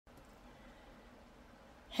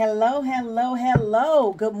Hello, hello,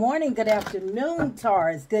 hello. Good morning, good afternoon,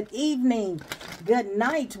 Taurus. Good evening, good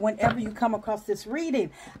night, whenever you come across this reading.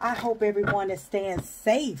 I hope everyone is staying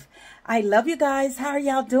safe. I love you guys. How are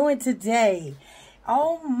y'all doing today?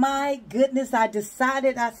 Oh my goodness, I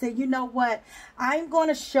said, you know what? I'm going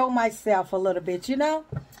to show myself a little bit,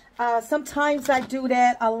 Sometimes I do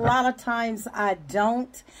that. A lot of times I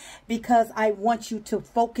don't, because I want you to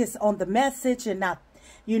focus on the message and not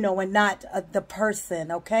the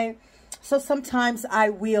person, okay? So sometimes I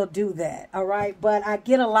will do that, all right? But I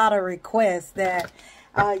get a lot of requests that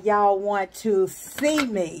y'all want to see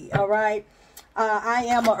me, all right? I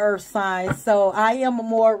am an earth sign, so I am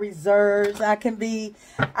more reserved. I can be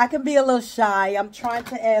a little shy. I'm trying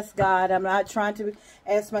to ask God. I'm not trying to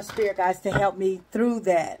ask my spirit guides to help me through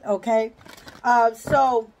that, okay?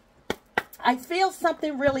 So I feel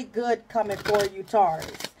something really good coming for you,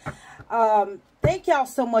 Taurus. Thank y'all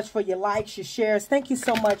so much for your likes, your shares. Thank you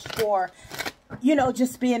so much for,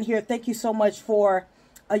 just being here. Thank you so much for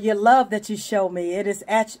your love that you show me. It is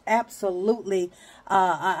absolutely,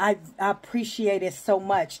 I appreciate it so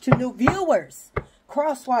much. To new viewers,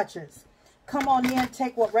 cross watchers, come on in,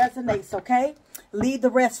 take what resonates, okay? Leave the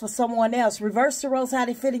rest for someone else. Reverse the roles how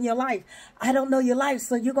they fit in your life. I don't know your life,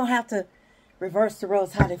 so you're going to have to reverse the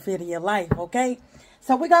roles how they fit in your life, okay?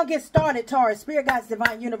 So we're going to get started, Taurus. Spirit guides,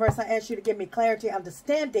 divine universe, I ask you to give me clarity,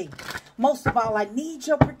 understanding. Most of all, I need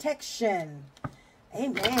your protection.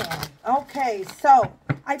 Amen. Okay, so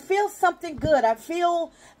I feel something good. I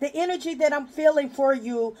feel the energy that I'm feeling for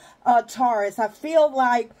you, Taurus. I feel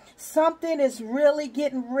like something is really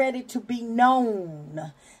getting ready to be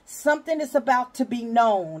known. Something is about to be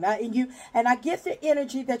known. And I get the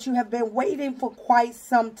energy that you have been waiting for quite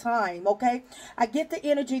some time, okay? I get the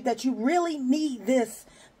energy that you really need this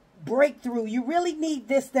breakthrough. You really need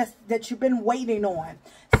this that you've been waiting on.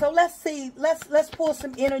 So let's see. Let's pull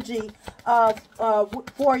some energy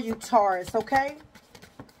for you, Taurus, okay?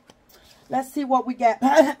 Let's see what we got.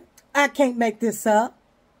 I can't make this up.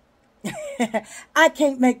 I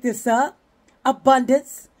can't make this up.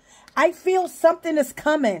 Abundance. I feel something is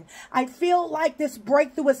coming. I feel like this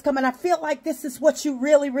breakthrough is coming. I feel like this is what you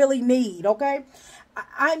really, really need, okay?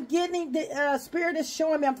 I'm getting the spirit is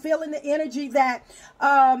showing me. I'm feeling the energy that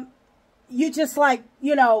you just like,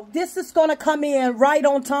 this is going to come in right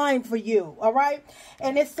on time for you, all right?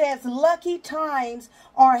 And it says lucky times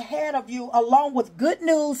are ahead of you, along with good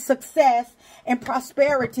news, success, and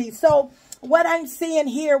prosperity. So what I'm seeing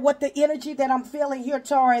here, what the energy that I'm feeling here,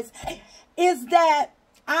 Taurus, is that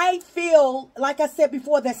I feel, like I said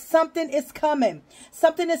before, that something is coming.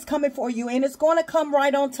 Something is coming for you, and it's going to come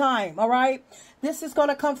right on time, all right? This is going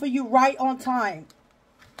to come for you right on time.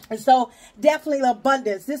 And so definitely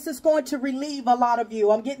abundance. This is going to relieve a lot of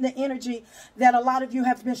you. I'm getting the energy that a lot of you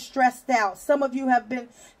have been stressed out. Some of you have been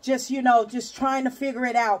just, just trying to figure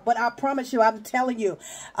it out. But I promise you, I'm telling you,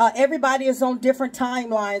 everybody is on different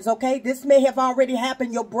timelines, okay? This may have already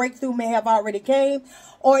happened. Your breakthrough may have already came,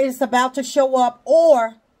 or it's about to show up,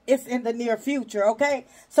 or it's in the near future, okay?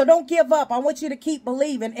 So don't give up. I want you to keep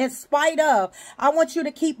believing. In spite of, I want you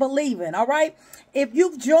to keep believing, all right? If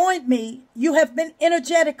you've joined me, you have been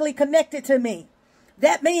energetically connected to me.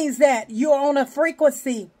 That means that you're on a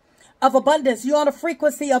frequency of abundance. You're on a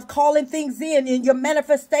frequency of calling things in your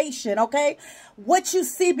manifestation, okay? What you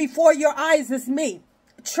see before your eyes is me.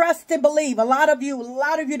 Trust and believe. A lot of you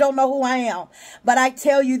don't know who I am, but I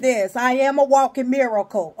tell you this, I am a walking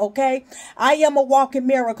miracle, okay? I am a walking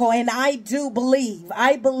miracle, and I do believe.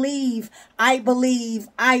 I believe,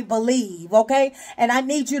 okay? And I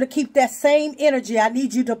need you to keep that same energy. I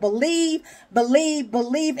need you to believe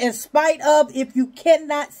in spite of. If you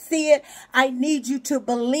cannot see it, I need you to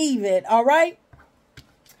believe it, all right?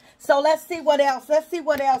 So let's see what else.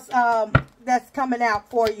 That's coming out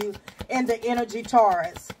for you in the energy,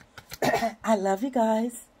 Taurus. I love you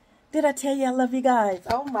guys. Did I tell you I love you guys?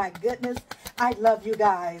 Oh my goodness. I love you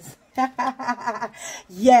guys.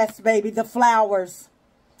 Yes, baby, the flowers.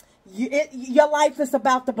 Your life is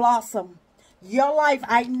about to blossom. Your life,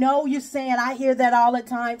 I know you're saying, I hear that all the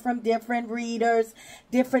time from different readers,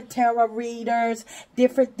 different tarot readers,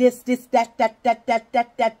 different this,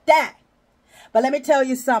 that. But let me tell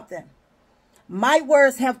you something. My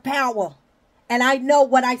words have power. And I know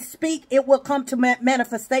what I speak, it will come to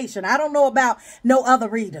manifestation. I don't know about no other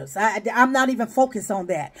readers. I'm not even focused on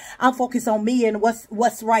that. I'm focused on me and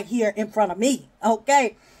what's right here in front of me.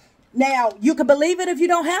 Okay. Now, you can believe it if you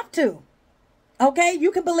don't have to. Okay.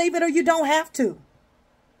 You can believe it or you don't have to.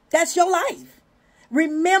 That's your life.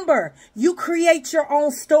 Remember, you create your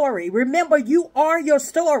own story. Remember, you are your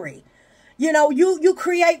story. You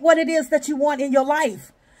create what it is that you want in your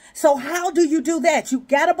life. So how do you do that? You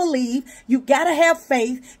got to believe. You got to have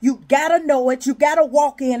faith. You got to know it. You got to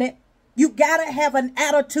walk in it. You got to have an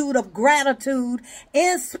attitude of gratitude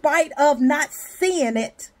in spite of not seeing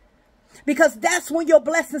it. Because that's when your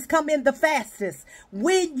blessings come in the fastest.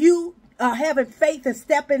 When you are having faith and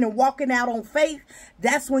stepping and walking out on faith,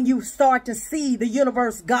 that's when you start to see the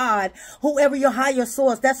universe, God, whoever your higher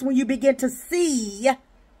source. That's when you begin to see,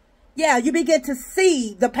 you begin to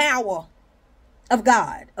see the power of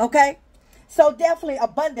God, okay? So definitely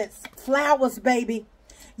abundance, flowers, baby.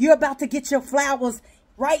 You're about to get your flowers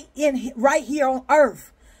right here on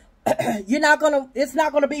earth. It's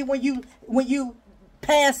not gonna be when you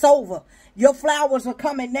pass over. Your flowers are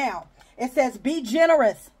coming now. It says, be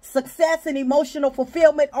generous. Success and emotional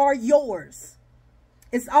fulfillment are yours.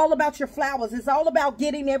 It's all about your flowers. It's all about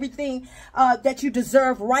getting everything that you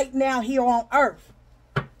deserve right now here on earth.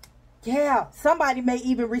 Yeah, somebody may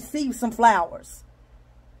even receive some flowers.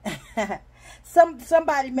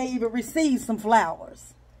 Somebody may even receive some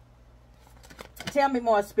flowers. Tell me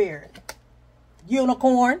more, Spirit.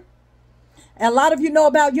 Unicorn. And a lot of you know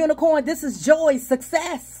about unicorn. This is joy,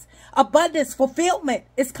 success, abundance, fulfillment.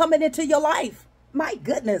 It's coming into your life. My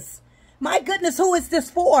goodness. My goodness, who is this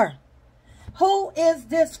for? Who is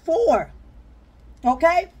this for?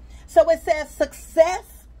 Okay? So it says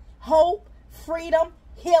success, hope, freedom,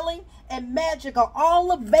 healing, and magic are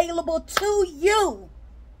all available to you.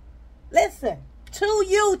 Listen, to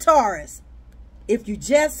you, Taurus. If you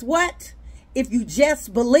just what? If you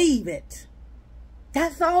just believe it.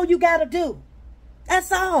 That's all you got to do.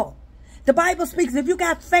 That's all. The Bible speaks, if you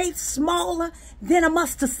got faith smaller than a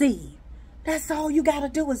mustard seed, that's all you got to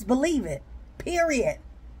do is believe it. Period.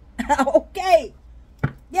 Okay.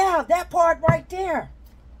 Yeah, that part right there.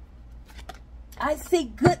 I see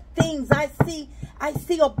good things. I see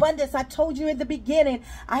abundance. I told you in the beginning,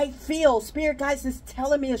 I feel Spirit guides is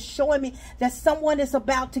telling me, is showing me that someone is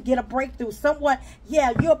about to get a breakthrough. Someone,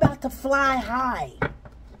 yeah, you're about to fly high.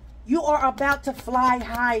 You are about to fly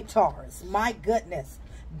high, Taurus. My goodness.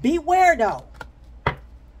 Beware, though.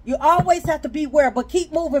 You always have to beware, but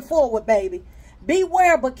keep moving forward, baby.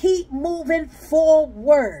 Beware, but keep moving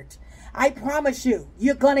forward. I promise you,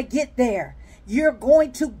 you're going to get there. You're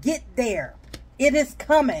going to get there. It is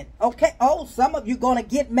coming, okay? Oh, some of you going to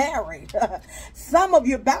get married. Some of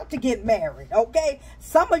you about to get married, okay?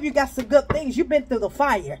 Some of you got some good things. You've been through the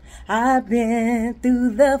fire. I've been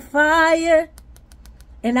through the fire,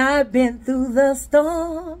 and I've been through the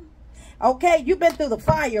storm. Okay, you've been through the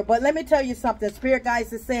fire, but let me tell you something. Spirit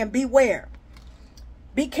guides is saying, beware.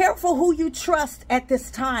 Be careful who you trust at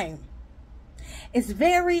this time. It's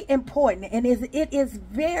very important, and it is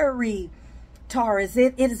very, Taurus,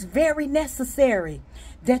 it is very necessary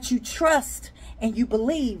that you trust and you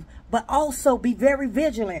believe, but also be very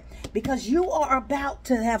vigilant, because you are about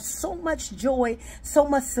to have so much joy, so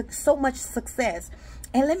much success.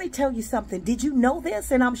 And let me tell you something. Did you know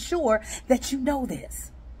this? And I'm sure that you know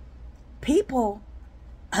this. People,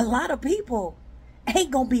 a lot of people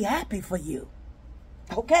ain't gonna be happy for you.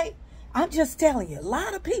 Okay? I'm just telling you, a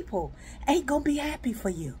lot of people ain't gonna be happy for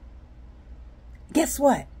you. Guess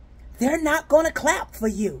what? They're not gonna clap for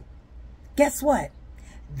you. Guess what?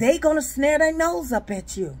 They gonna snare their nose up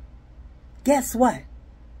at you. Guess what?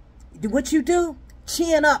 What you do?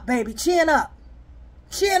 Chin up, baby. Chin up.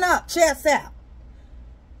 Chin up, chest out.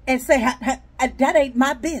 And say, that ain't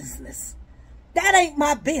my business. That ain't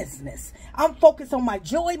my business. I'm focused on my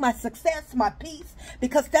joy, my success, my peace,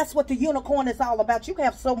 because that's what the unicorn is all about. You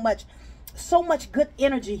have so much good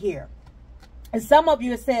energy here. And some of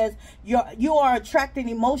you, it says, you are attracting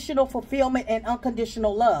emotional fulfillment and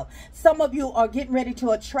unconditional love. Some of you are getting ready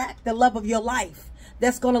to attract the love of your life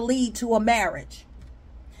that's going to lead to a marriage.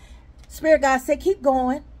 Spirit guide said, keep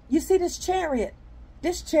going. You see this chariot?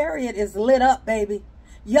 This chariot is lit up, baby.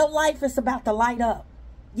 Your life is about to light up.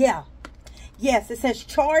 Yeah. Yes, it says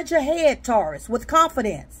charge ahead, Taurus, with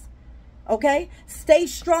confidence. Okay? Stay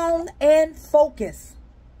strong and focus.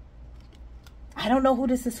 I don't know who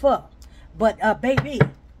this is for. But, baby,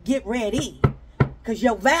 get ready. Because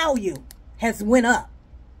your value has went up.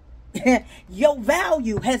 Your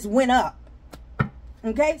value has went up.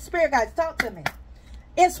 Okay? Spirit guides, talk to me.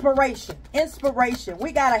 Inspiration. Inspiration.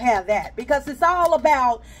 We got to have that. Because it's all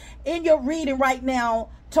about, in your reading right now,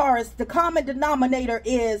 Taurus, the common denominator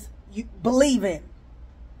is you believing.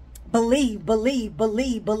 Believe, believe,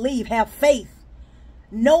 believe, believe. Have faith.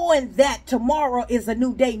 Knowing that tomorrow is a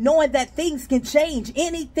new day. Knowing that things can change.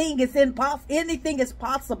 Anything is anything is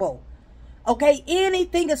possible. Okay?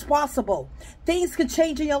 Anything is possible. Things can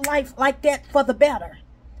change in your life like that for the better.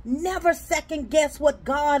 Never second guess what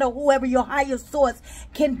God or whoever your higher source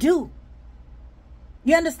can do.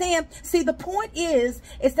 You understand? See, the point is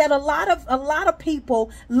that a lot of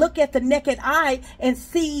people look at the naked eye and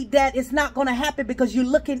see that it's not going to happen because you're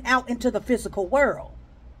looking out into the physical world.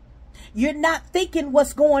 You're not thinking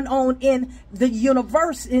what's going on in the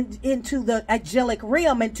universe, into the angelic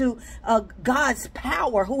realm, into God's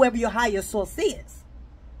power, whoever your higher source is.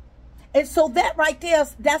 And so that right there,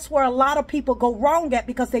 that's where a lot of people go wrong at,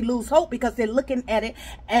 because they lose hope, because they're looking at it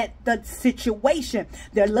at the situation.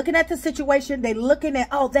 They're looking at the situation. They're looking at,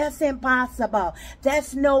 oh, that's impossible.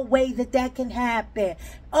 That's no way that can happen.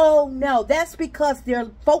 Oh, no, that's because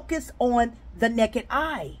they're focused on the naked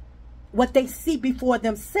eye, what they see before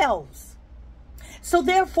themselves. So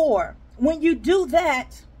therefore, when you do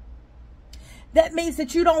that, that means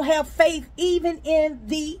that you don't have faith even in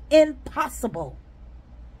the impossible.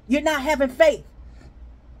 You're not having faith.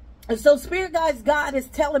 And so Spirit Guides, God is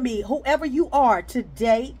telling me, whoever you are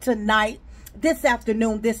today, tonight, this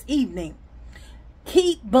afternoon, this evening,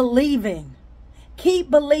 keep believing.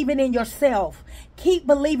 Keep believing in yourself. Keep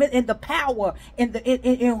believing in the power, in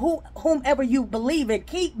whomever you believe in.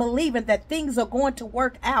 Keep believing that things are going to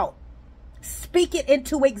work out. Speak it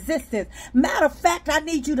into existence. Matter of fact, I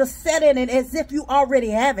need you to set in it as if you already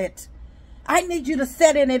have it. I need you to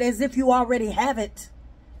set in it as if you already have it.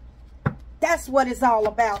 That's what it's all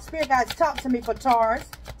about. Spirit Guides, talk to me for Taurus.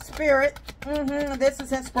 Spirit, this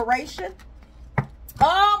is inspiration.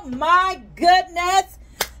 Oh my goodness.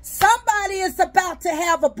 Somebody is about to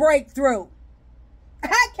have a breakthrough.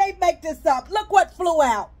 I can't make this up. Look what flew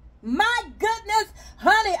out. My goodness,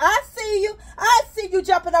 honey, I see you. I see you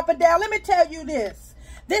jumping up and down. Let me tell you this.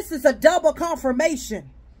 This is a double confirmation.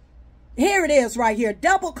 Here it is right here.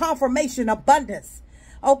 Double confirmation, abundance.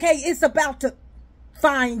 Okay, it's about to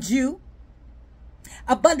find you.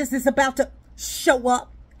 Abundance is about to show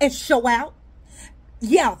up and show out.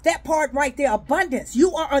 Yeah, that part right there, abundance.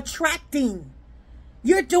 You are attracting.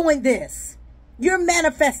 You're doing this. You're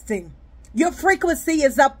manifesting. Your frequency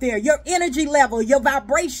is up there. Your energy level, your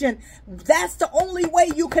vibration. That's the only way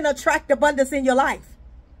you can attract abundance in your life.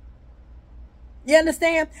 You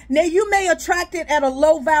understand? Now, you may attract it at a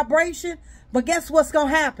low vibration, but guess what's going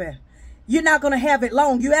to happen? You're not going to have it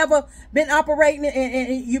long. You ever been operating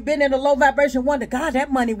and you've been in a low vibration, wonder, God, that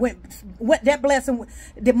money went, that blessing,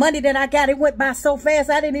 the money that I got, it went by so fast,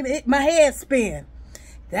 I didn't even, my head spin.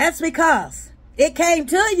 That's because it came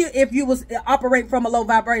to you if you was operating from a low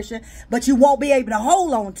vibration, but you won't be able to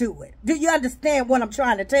hold on to it. Do you understand what I'm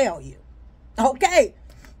trying to tell you? Okay.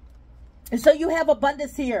 And so you have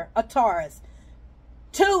abundance here, a Taurus.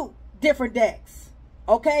 2 different decks.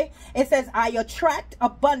 Okay, it says, I attract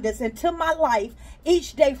abundance into my life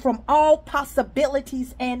each day from all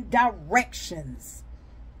possibilities and directions.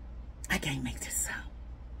 I can't make this up.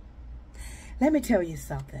 Let me tell you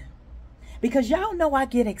something. Because y'all know I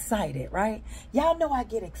get excited, right? Y'all know I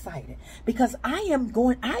get excited because I am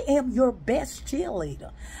your best cheerleader.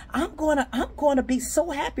 I'm going to be so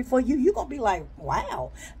happy for you. You're going to be like,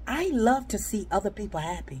 wow, I love to see other people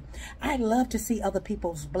happy. I love to see other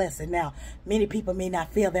people's blessing. Now, many people may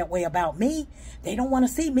not feel that way about me. They don't want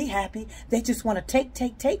to see me happy. They just want to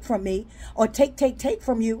take from me, or take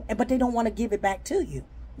from you, but they don't want to give it back to you.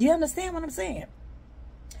 You understand what I'm saying?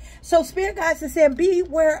 So Spirit Guides is saying,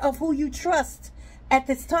 beware of who you trust at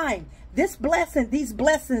this time. This blessing, these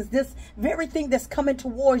blessings, this very thing that's coming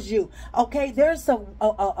towards you. Okay, there's some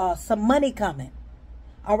money coming.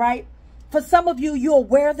 All right. For some of you, you're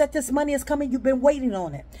aware that this money is coming. You've been waiting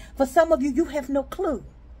on it. For some of you, you have no clue.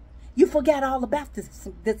 You forgot all about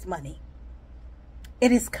this money.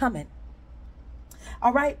 It is coming.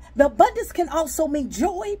 All right. The abundance can also mean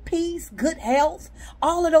joy, peace, good health,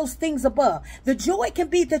 all of those things above. The joy can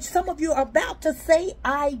be that some of you are about to say,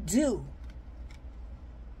 I do.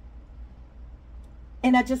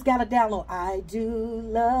 And I just got a download. I do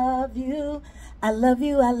love you. I love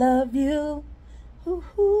you. I love you.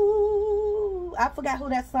 Ooh, I forgot who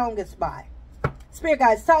that song is by. Spirit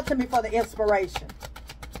Guides, talk to me for the inspiration.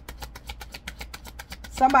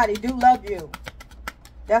 Somebody do love you.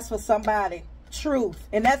 That's for somebody. Truth.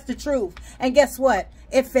 And that's the truth. And guess what?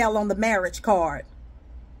 It fell on the marriage card.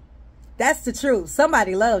 That's the truth.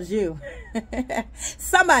 Somebody loves you.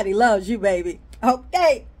 Somebody loves you, baby.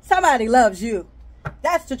 Okay. Somebody loves you.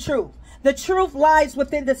 That's the truth. The truth lies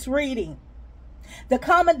within this reading. The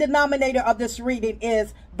common denominator of this reading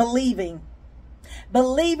is believing.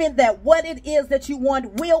 Believing that what it is that you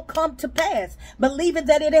want will come to pass. Believing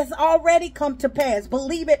that it has already come to pass.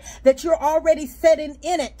 Believing that you're already sitting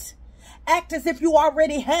in it. Act as if you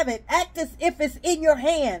already have it. Act as if it's in your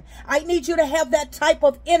hand. I need you to have that type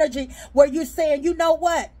of energy where you're saying, you know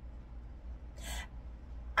what?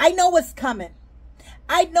 I know it's coming.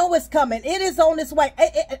 I know it's coming. It is on its way.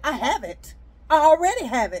 I have it. I already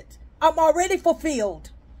have it. I'm already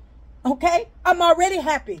fulfilled. Okay? I'm already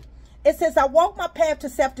happy. It says, I walk my path to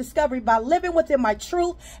self-discovery by living within my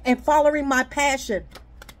truth and following my passion.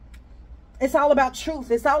 It's all about truth.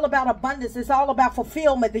 It's all about abundance. It's all about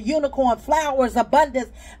fulfillment, the unicorn, flowers, abundance,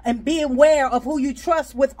 and being aware of who you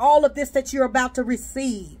trust with all of this that you're about to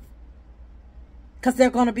receive. Because there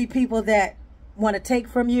are going to be people that want to take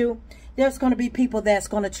from you. There's going to be people that's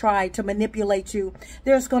going to try to manipulate you.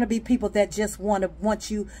 There's going to be people that just want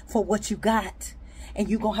you for what you got. And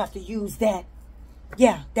you're going to have to use that.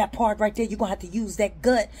 Yeah, that part right there. You're going to have to use that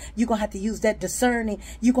gut. You're going to have to use that discerning.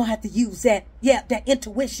 You're going to have to use that, that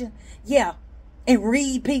intuition. Yeah, and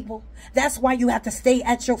read people. That's why you have to stay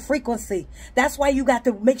at your frequency. That's why you got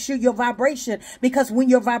to make sure your vibration, because when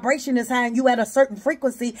your vibration is high and you at a certain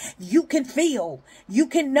frequency, you can feel, you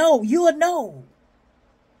can know, you'll know.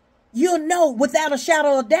 You'll know without a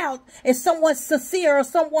shadow of doubt if someone's sincere or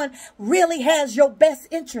someone really has your best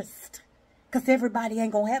interest. Because everybody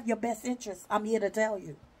ain't going to have your best interest. I'm here to tell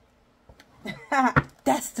you.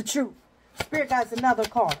 That's the truth. Spirit guide's another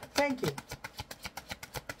card. Thank you.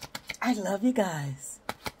 I love you guys.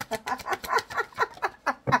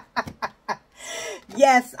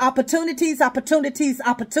 Yes, opportunities, opportunities,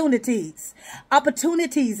 opportunities.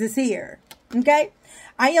 Opportunities is here. Okay?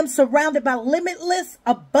 I am surrounded by limitless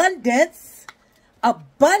abundance.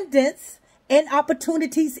 Abundance and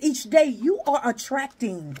opportunities each day. You are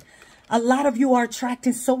attracting. A lot of you are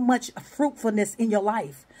attracting so much fruitfulness in your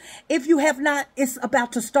life. If you have not, it's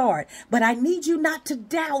about to start. But I need you not to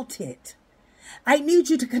doubt it. I need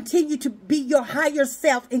you to continue to be your higher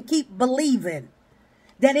self and keep believing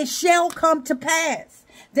that it shall come to pass.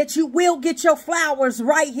 That you will get your flowers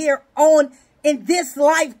right here in this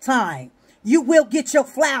lifetime. You will get your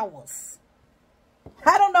flowers.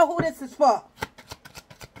 I don't know who this is for.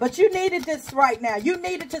 But you needed this right now. You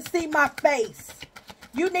needed to see my face.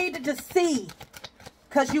 You needed to see,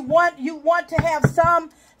 because you want to have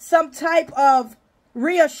some type of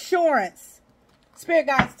reassurance. Spirit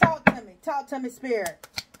guys, talk to me. Talk to me, Spirit.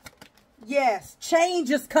 Yes, change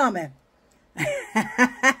is coming.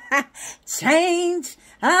 Change,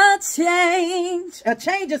 a change. A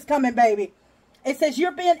change is coming, baby. It says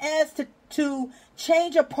you're being asked to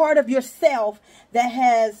change a part of yourself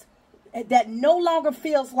that no longer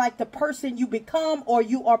feels like the person you become or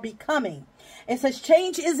you are becoming. It says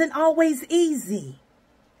change isn't always easy.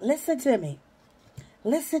 Listen to me.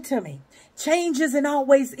 Listen to me. Change isn't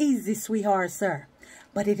always easy, sweetheart, sir.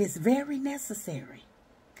 But it is very necessary.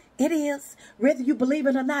 It is. Whether you believe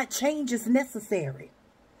it or not, change is necessary.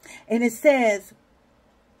 And it says,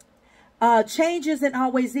 change isn't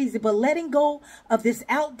always easy, but letting go of this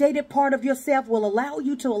outdated part of yourself will allow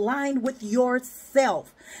you to align with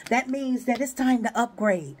yourself. That means that it's time to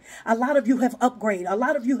upgrade. A lot of you have upgraded. A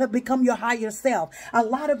lot of you have become your higher self. A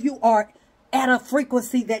lot of you are at a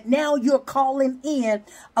frequency that now you're calling in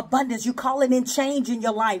abundance. You're calling in change in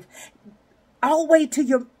your life. All the way to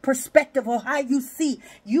your perspective of how you see.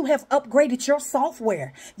 You have upgraded your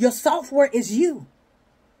software. Your software is you.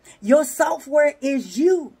 Your software is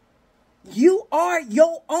you. You are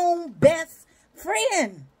your own best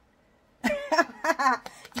friend.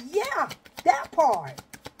 Yeah, that part.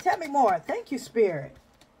 Tell me more. Thank you, Spirit.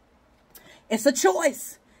 It's a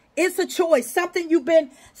choice. It's a choice. Something you've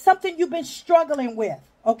been struggling with.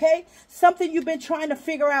 Okay? Something you've been trying to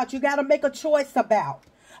figure out. You got to make a choice about.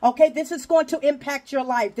 Okay, this is going to impact your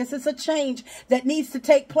life. This is a change that needs to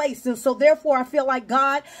take place. And so therefore, I feel like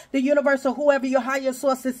God, the universe, or whoever your higher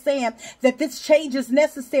source is saying that this change is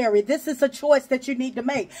necessary. This is a choice that you need to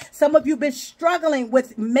make. Some of you have been struggling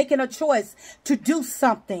with making a choice to do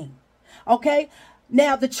something. Okay.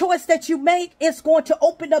 Now, the choice that you make is going to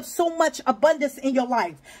open up so much abundance in your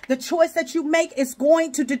life. The choice that you make is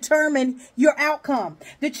going to determine your outcome.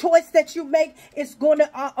 The choice that you make is going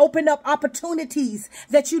to open up opportunities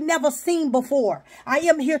that you never seen before. I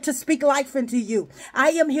am here to speak life into you.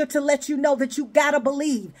 I am here to let you know that you got to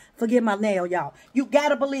believe. Forgive my nail, y'all. You got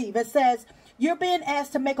to believe. It says you're being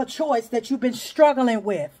asked to make a choice that you've been struggling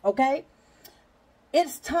with, okay?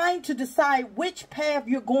 It's time to decide which path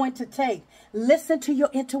you're going to take. Listen to your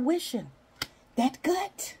intuition. That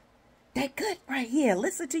gut. That gut right here.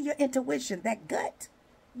 Listen to your intuition. That gut.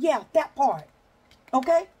 Yeah, that part.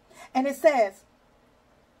 Okay? And it says,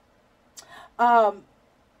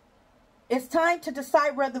 it's time to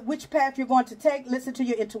decide which path you're going to take. Listen to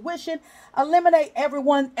your intuition. Eliminate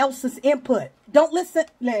everyone else's input. Don't listen.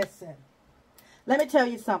 Listen. Let me tell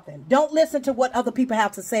you something. Don't listen to what other people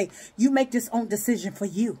have to say. You make this own decision for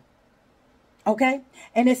you. Okay?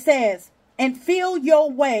 And it says, and feel your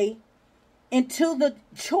way into the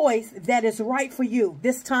choice that is right for you.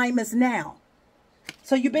 This time is now.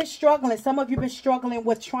 So you've been struggling. Some of you have been struggling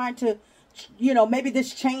with trying to, you know, maybe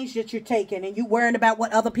this change that you're taking and you worrying about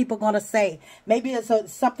what other people are going to say. Maybe it's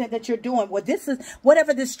something that you're doing. Well, this is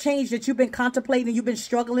whatever this change that you've been contemplating, you've been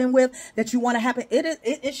struggling with, that you want to happen.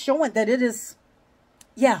 It's showing that it is,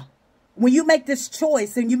 yeah. When you make this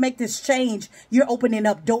choice and you make this change, you're opening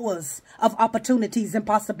up doors of opportunities and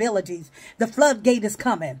possibilities. The floodgate is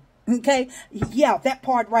coming. Okay? Yeah, that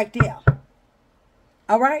part right there.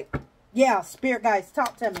 All right? Yeah, spirit guys,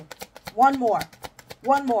 talk to me. One more.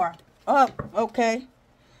 One more. Oh, okay.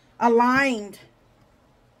 Aligned.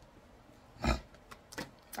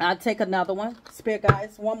 I'll take another one. Spirit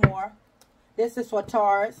guys, one more. This is for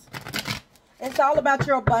Taurus. It's all about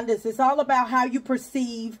your abundance. It's all about how you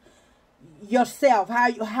perceive yourself,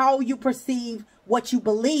 how you perceive what you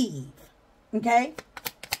believe. Okay?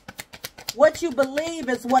 What you believe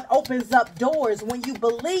is what opens up doors. When you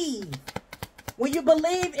believe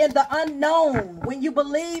in the unknown, when you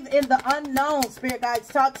believe in the unknown, spirit guides,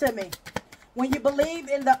 talk to me. When you believe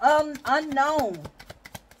in the unknown.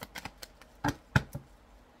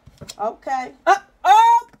 Okay.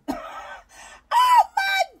 Oh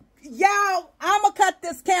my, y'all, I'm gonna cut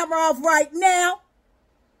this camera off right now.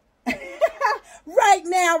 Right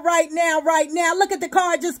now. Look at the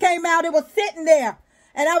card just came out. It was sitting there.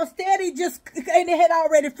 And I was steady and it had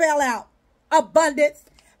already fell out. Abundance.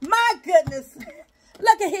 My goodness.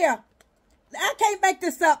 Look at here. I can't make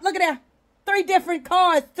this up. Look at that. 3 different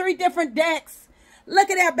cards. 3 different decks. Look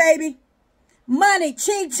at that, baby. Money.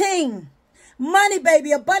 Ching, ching. Money,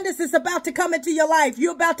 baby. Abundance is about to come into your life.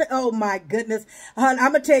 You're about to, oh my goodness. I'm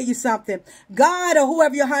going to tell you something. God or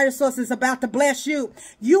whoever your higher source is about to bless you.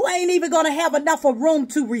 You ain't even going to have enough of room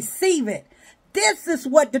to receive it. This is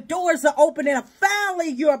what the doors are opening. And finally,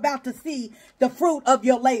 you're about to see the fruit of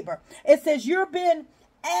your labor. It says you've been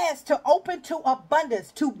asked to open to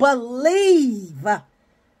abundance, to believe.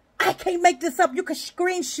 I can't make this up. You can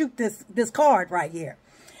screenshot this card right here.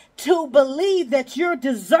 To believe that you're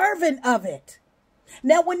deserving of it.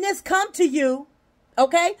 Now, when this come to you,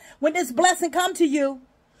 okay, when this blessing come to you,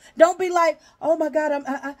 don't be like, oh my God,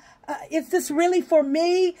 is this really for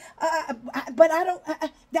me? But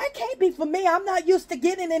that can't be for me. I'm not used to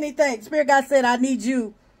getting anything. Spirit God said, I need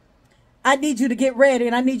you to get ready,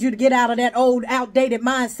 and I need you to get out of that old outdated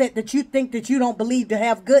mindset that you think that you don't believe to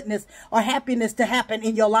have goodness or happiness to happen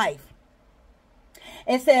in your life.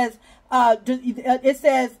 It says,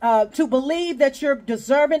 to believe that you're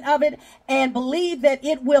deserving of it and believe that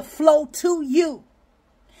it will flow to you.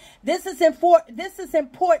 This is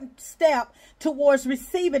important step towards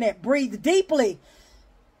receiving it. Breathe deeply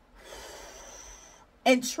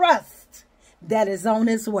and trust that is on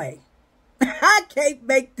its way. I can't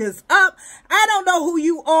make this up. I don't know who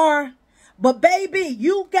you are, but baby,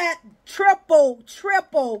 you got triple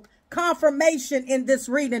confirmation in this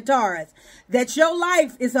reading, Taurus, that your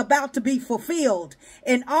life is about to be fulfilled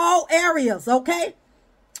in all areas, okay?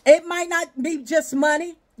 It might not be just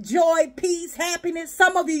money, joy, peace, happiness.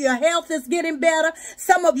 Some of you, your health is getting better.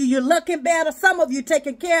 Some of you, you're looking better. Some of you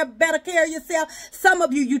taking better care of yourself. Some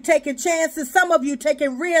of you, you taking chances. Some of you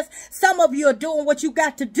taking risks. Some of you are doing what you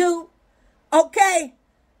got to do, okay?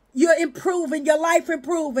 You're improving, your life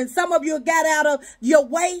improving. Some of you got out of your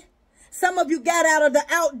way. Some of you got out of the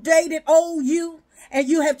outdated old you, and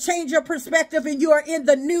you have changed your perspective, and you are in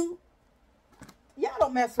the new. Y'all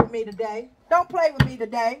don't mess with me today. Don't play with me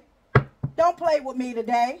today. Don't play with me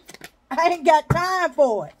today. I ain't got time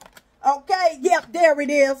for it. Okay? Yep, there it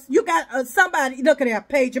is. You got somebody, look at that,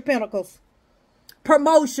 Page of Pentacles.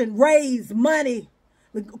 Promotion, raise, money,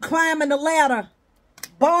 climbing the ladder,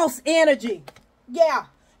 boss energy. Yeah,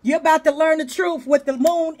 you're about to learn the truth with the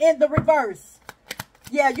moon in the reverse.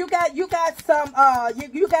 Yeah, you got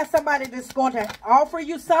somebody that's going to offer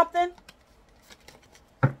you something.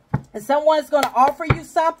 And someone's going to offer you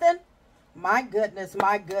something. My goodness,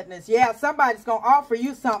 my goodness. Yeah, somebody's going to offer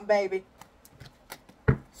you something, baby.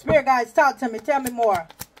 Spirit guides, talk to me. Tell me more.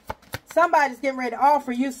 Somebody's getting ready to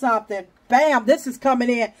offer you something. Bam, this is coming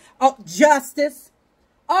in. Oh, justice.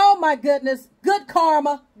 Oh, my goodness. Good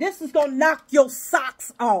karma. This is going to knock your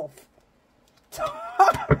socks off.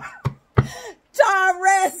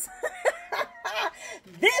 Taurus.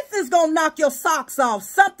 This is going to knock your socks off.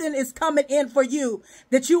 Something is coming in for you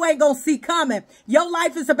that you ain't going to see coming. Your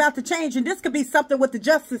life is about to change, and this could be something with the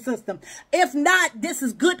justice system. If not, this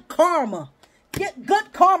is good karma. Get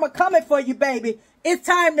good karma coming for you, baby. It's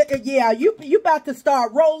time to, yeah, you about to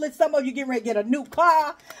start rolling. Some of you getting ready to get a new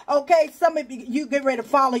car. Okay, some of you get ready to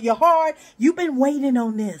follow your heart. You've been waiting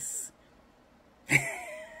on this.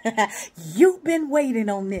 You've been waiting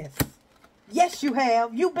on this. Yes, you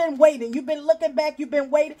have. You've been waiting. You've been looking back. You've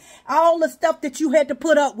been waiting. All the stuff that you had to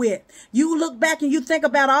put up with. You look back and you think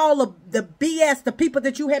about all of the BS, the people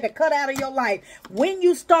that you had to cut out of your life. When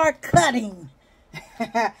you start cutting,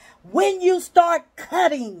 when you start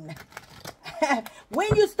cutting,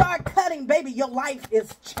 baby, your life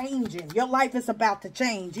is changing. Your life is about to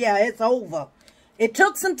change. Yeah, it's over. It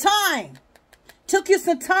took some time. Took you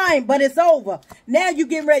some time, but it's over. Now you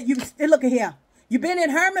getting ready. You look at here. You've been in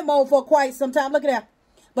hermit mode for quite some time. Look at that.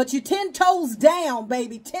 But you 10 toes down,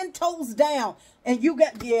 baby. 10 toes down. And you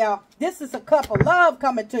got, yeah, this is a cup of love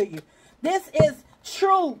coming to you. This is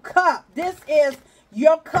true cup. This is,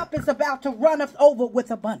 your cup is about to run us over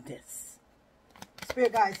with abundance.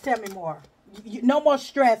 Spirit guides, tell me more. No more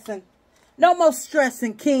stressing. No more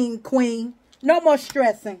stressing, king, queen. No more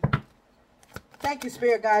stressing. Thank you,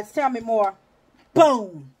 Spirit guides. Tell me more.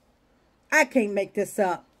 Boom. I can't make this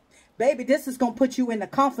up. Baby, this is going to put you in the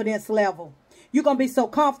confidence level. You're going to be so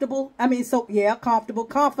comfortable. Comfortable,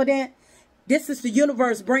 confident. This is the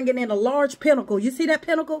universe bringing in a large pinnacle. You see that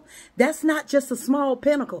pinnacle? That's not just a small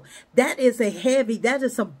pinnacle. That is that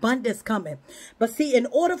is abundance coming. But see, in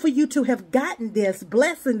order for you to have gotten this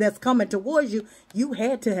blessing that's coming towards you, you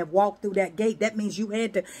had to have walked through that gate. That means you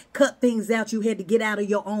had to cut things out. You had to get out of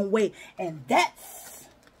your own way. And that's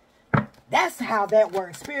how that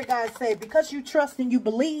works. Spirit guides say, because you trust and you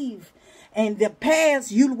believe, and the past,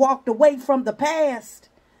 you walked away from the past.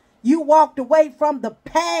 You walked away from the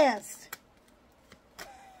past.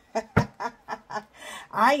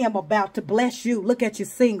 I am about to bless you. Look at you,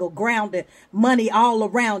 single, grounded, money all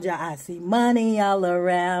around you. I see money all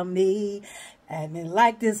around me, and then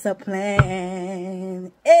like this a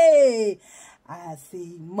plan. Hey, I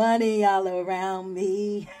see money all around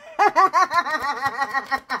me.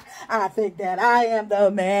 I think that I am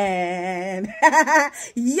the man.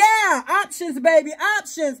 Yeah, options, baby,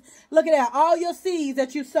 options. Look at that. All your seeds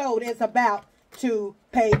that you sowed is about to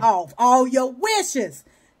pay off. All your wishes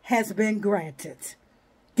has been granted.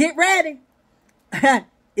 Get ready.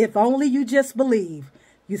 If only you just believe.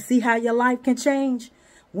 You see how your life can change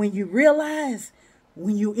when you realize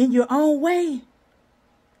when you're in your own way.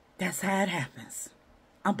 That's how it happens.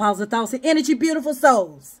 I'm Positive Thoughts and Energy, beautiful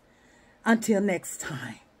souls. Until next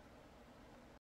time.